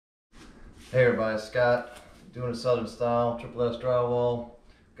Hey everybody, Scott, doing a Southern style, triple S drywall.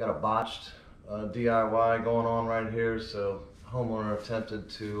 Got a botched DIY going on right here. So homeowner attempted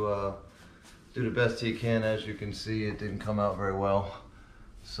to do the best he can. As you can see, it didn't come out very well.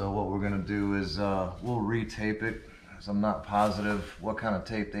 So what we're gonna do is we'll re-tape it, as I'm not positive what kind of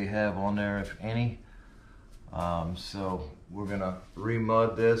tape they have on there, if any. So we're gonna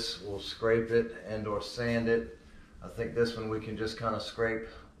re-mud this, we'll scrape it and or sand it. I think this one we can just kind of scrape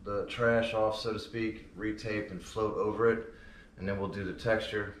the trash off, so to speak, re-tape and float over it, and then we'll do the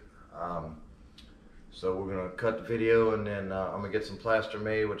texture. So we're gonna cut the video, and then I'm gonna get some plaster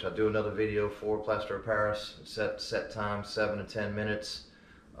made, which I do another video for plaster of Paris. Set time 7 to 10 minutes.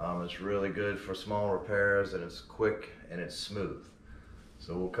 It's really good for small repairs, and it's quick and it's smooth.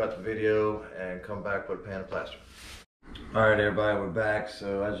 So we'll cut the video and come back with a pan of plaster. All right, everybody, we're back.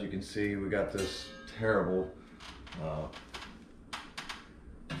 So as you can see, we got this terrible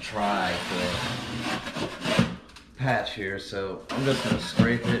patch here, so I'm just going to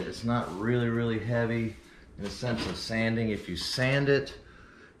scrape it. It's not really heavy in the sense of sanding. If you sand it,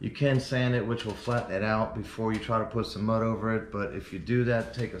 you can sand it, which will flatten it out before you try to put some mud over it. But if you do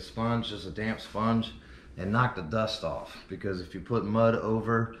that, take a sponge, just a damp sponge, and knock the dust off, because if you put mud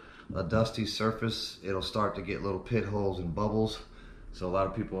over a dusty surface, it'll start to get little pit holes and bubbles. So a lot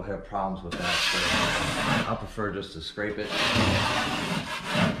of people have problems with that. So I prefer just to scrape it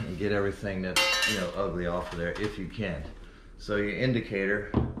and get everything that's, ugly off of there if you can. So your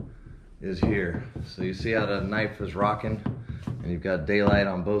indicator is here. So you see how the knife is rocking, and you've got daylight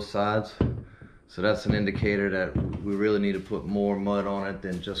on both sides. So that's an indicator that we really need to put more mud on it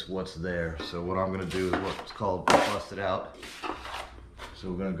than just what's there. So what I'm gonna do is what's called bust it out. So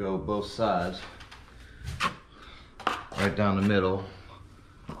we're gonna go both sides, right down the middle,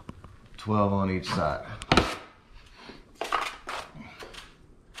 12 on each side.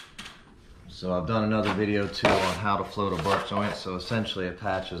 So I've done another video too on how to float a butt joint. So essentially a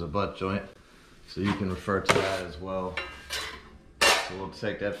patch is a butt joint. So you can refer to that as well. So we'll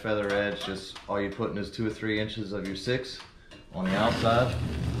take that feather edge, just all you're putting is 2 or 3 inches of your 6 on the outside,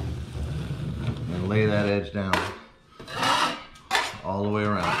 and lay that edge down all the way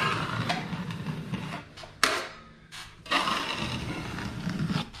around.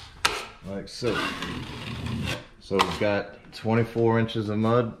 Like so. So we've got 24 inches of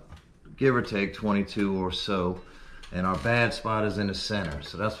mud, give or take 22 or so, and our bad spot is in the center.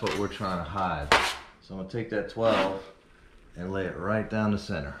 So that's what we're trying to hide. So I'm gonna take that 12 and lay it right down the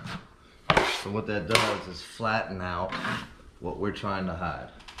center. So what that does is flatten out what we're trying to hide.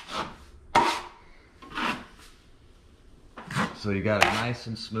 So you got it nice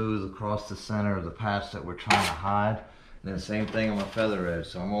and smooth across the center of the patch that we're trying to hide. And then the same thing on my feather edge.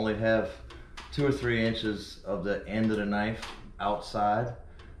 So I'm only have 2 or 3 inches of the end of the knife outside,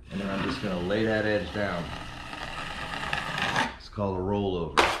 and then I'm just gonna lay that edge down. It's called a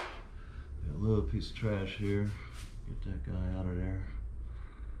rollover. Got a little piece of trash here. Get that guy out of there.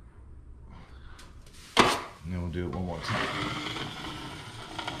 And then we'll do it one more time.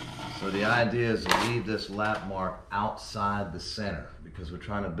 So the idea is to leave this lap mark outside the center, because we're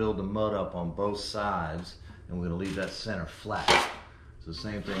trying to build the mud up on both sides, and we're gonna leave that center flat. So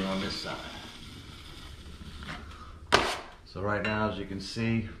same thing on this side. So right now, as you can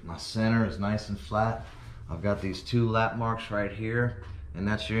see, my center is nice and flat. I've got these 2 lap marks right here, and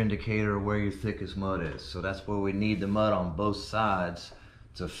that's your indicator of where your thickest mud is. So that's where we need the mud on both sides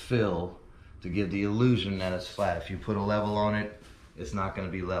to fill, to give the illusion that it's flat. If you put a level on it, it's not gonna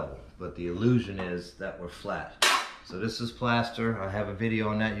be level, but the illusion is that we're flat. So this is plaster. I have a video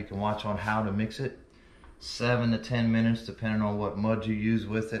on that you can watch on how to mix it. 7 to 10 minutes, depending on what mud you use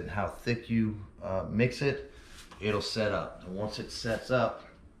with it and how thick you mix it, it'll set up. And once it sets up,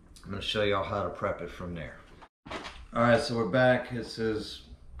 I'm gonna show y'all how to prep it from there. All right, so we're back. It says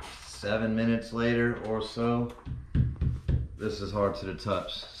 7 minutes later or so. This is hard to the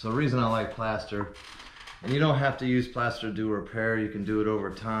touch. So the reason I like plaster, and you don't have to use plaster to do repair, you can do it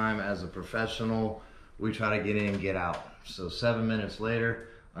over time as a professional. We try to get in and get out. So 7 minutes later,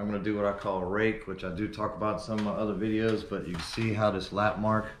 I'm gonna do what I call a rake, which I do talk about in some of my other videos, but you can see how this lap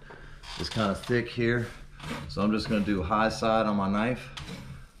mark is kind of thick here. So I'm just gonna do high side on my knife,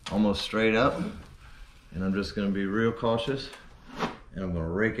 almost straight up, and I'm just gonna be real cautious, and I'm gonna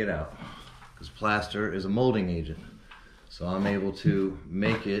rake it out, because plaster is a molding agent. So I'm able to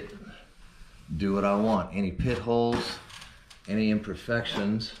make it do what I want. Any pit holes, any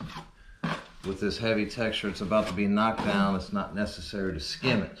imperfections, with this heavy texture, it's about to be knocked down. It's not necessary to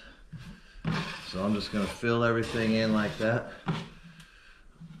skim it. So I'm just gonna fill everything in like that.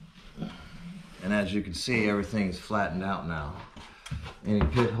 And as you can see, everything is flattened out now. Any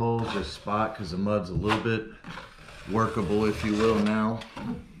pit holes, just spot, because the mud's a little bit workable, if you will, now.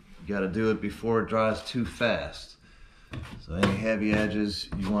 You gotta do it before it dries too fast. So any heavy edges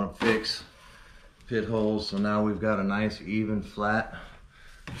you want to fix, pit holes. So now we've got a nice even flat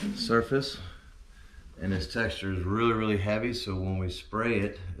surface, and this texture is really heavy, so when we spray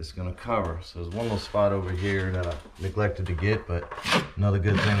it, it's gonna cover. So there's one little spot over here that I neglected to get, but another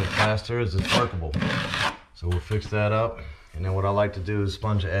good thing with plaster is it's workable. So we'll fix that up, and then what I like to do is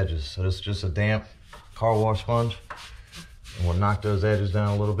sponge the edges. So this is just a damp car wash sponge, and we'll knock those edges down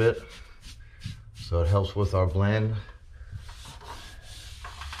a little bit so it helps with our blend.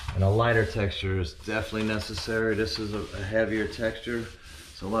 And a lighter texture is definitely necessary. This is a heavier texture,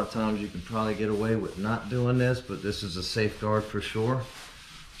 so a lot of times you can probably get away with not doing this, but this is a safeguard for sure.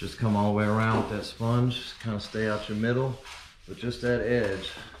 Just come all the way around with that sponge, kind of stay out your middle, but just that edge,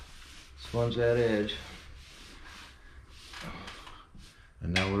 sponge that edge.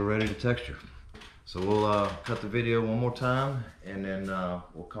 And now we're ready to texture. So we'll cut the video one more time, and then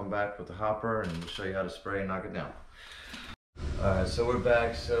we'll come back with the hopper and show you how to spray and knock it down. Alright, so we're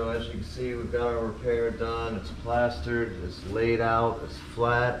back. So as you can see, we've got our repair done. It's plastered, it's laid out, it's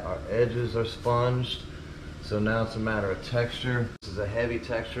flat, our edges are sponged. So now it's a matter of texture. This is a heavy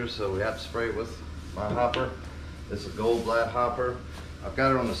texture, so we have to spray it with my hopper. This is a Goldblatt hopper. I've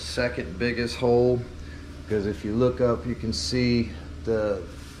got it on the second biggest hole, because if you look up, you can see the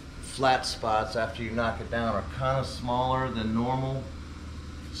flat spots after you knock it down are kind of smaller than normal.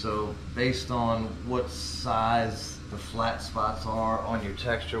 So based on what size the flat spots are on your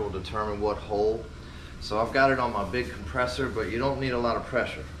texture will determine what hole. So I've got it on my big compressor, but you don't need a lot of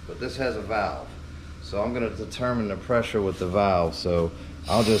pressure. But this has a valve, so I'm going to determine the pressure with the valve. So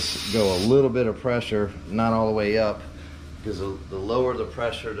I'll just go a little bit of pressure, not all the way up, because the lower the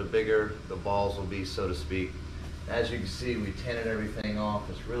pressure, the bigger the balls will be, so to speak. As you can see, we tinted everything off.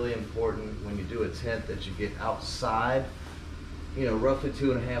 It's really important when you do a tint that you get outside, you know, roughly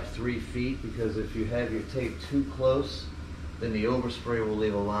 2.5 to 3 feet, because if you have your tape too close, then the overspray will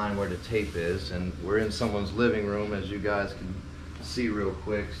leave a line where the tape is, and we're in someone's living room, as you guys can see real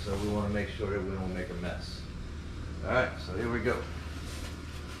quick, so we want to make sure that we don't make a mess. All right, so here we go.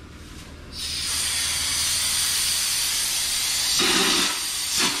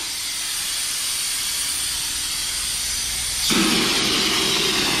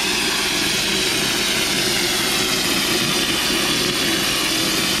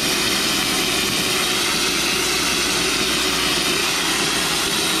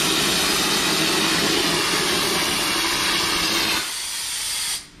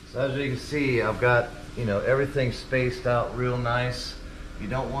 As you can see, I've got, you know, everything spaced out real nice. You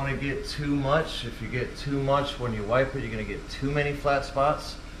don't want to get too much. If you get too much when you wipe it, you're going to get too many flat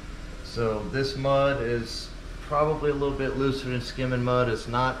spots. So this mud is probably a little bit looser than skimming mud. It's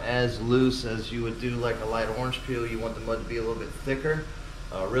not as loose as you would do like a light orange peel. You want the mud to be a little bit thicker,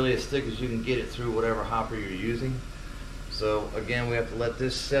 really as thick as you can get it through whatever hopper you're using. So again, we have to let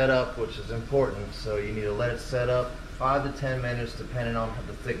this set up, which is important. So you need to let it set up 5 to 10 minutes depending on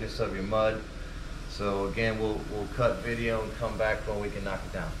the thickness of your mud. So again, we'll cut video and come back when we can knock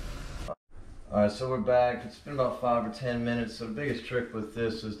it down. Alright, so we're back. It's been about 5 or 10 minutes. So the biggest trick with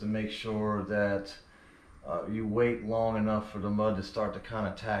this is to make sure that you wait long enough for the mud to start to kind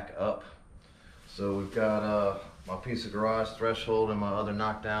of tack up. So we've got my piece of garage threshold in my other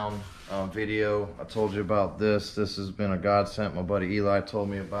knockdown video. I told you about this. This has been a godsend. My buddy Eli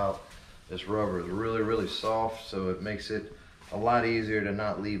told me about. This rubber is really soft, so it makes it a lot easier to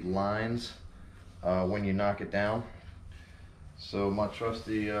not leave lines when you knock it down. So my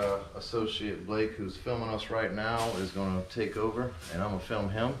trusty associate Blake, who's filming us right now, is going to take over, and I'm going to film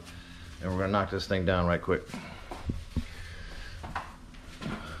him, and we're going to knock this thing down right quick.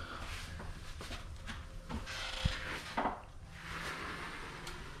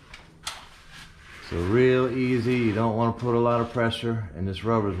 So real easy, you don't want to put a lot of pressure, and this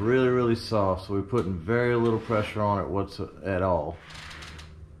rubber is really soft, so we're putting very little pressure on it at all.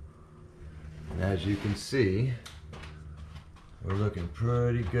 And as you can see, we're looking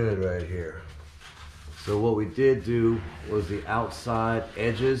pretty good right here. So what we did do was the outside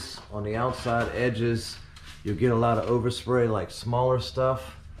edges. On the outside edges, you'll get a lot of overspray, like smaller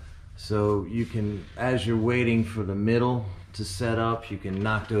stuff. So you can, as you're waiting for the middle to set up, you can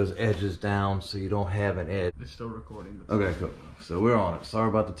knock those edges down so you don't have an edge. It's still recording. Okay, cool. So we're on it. Sorry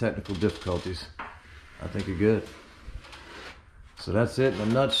about the technical difficulties. I think you're good. So that's it in a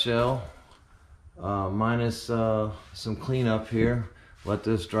nutshell. Minus some cleanup here. Let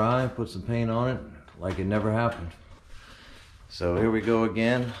this dry, put some paint on it like it never happened. So here we go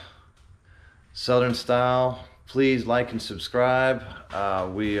again. Southern style, please like and subscribe.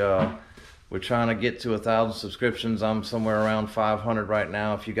 We're trying to get to 1,000 subscriptions. I'm somewhere around 500 right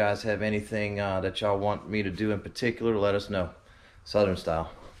now. If you guys have anything that y'all want me to do in particular, let us know. Southern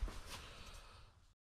style.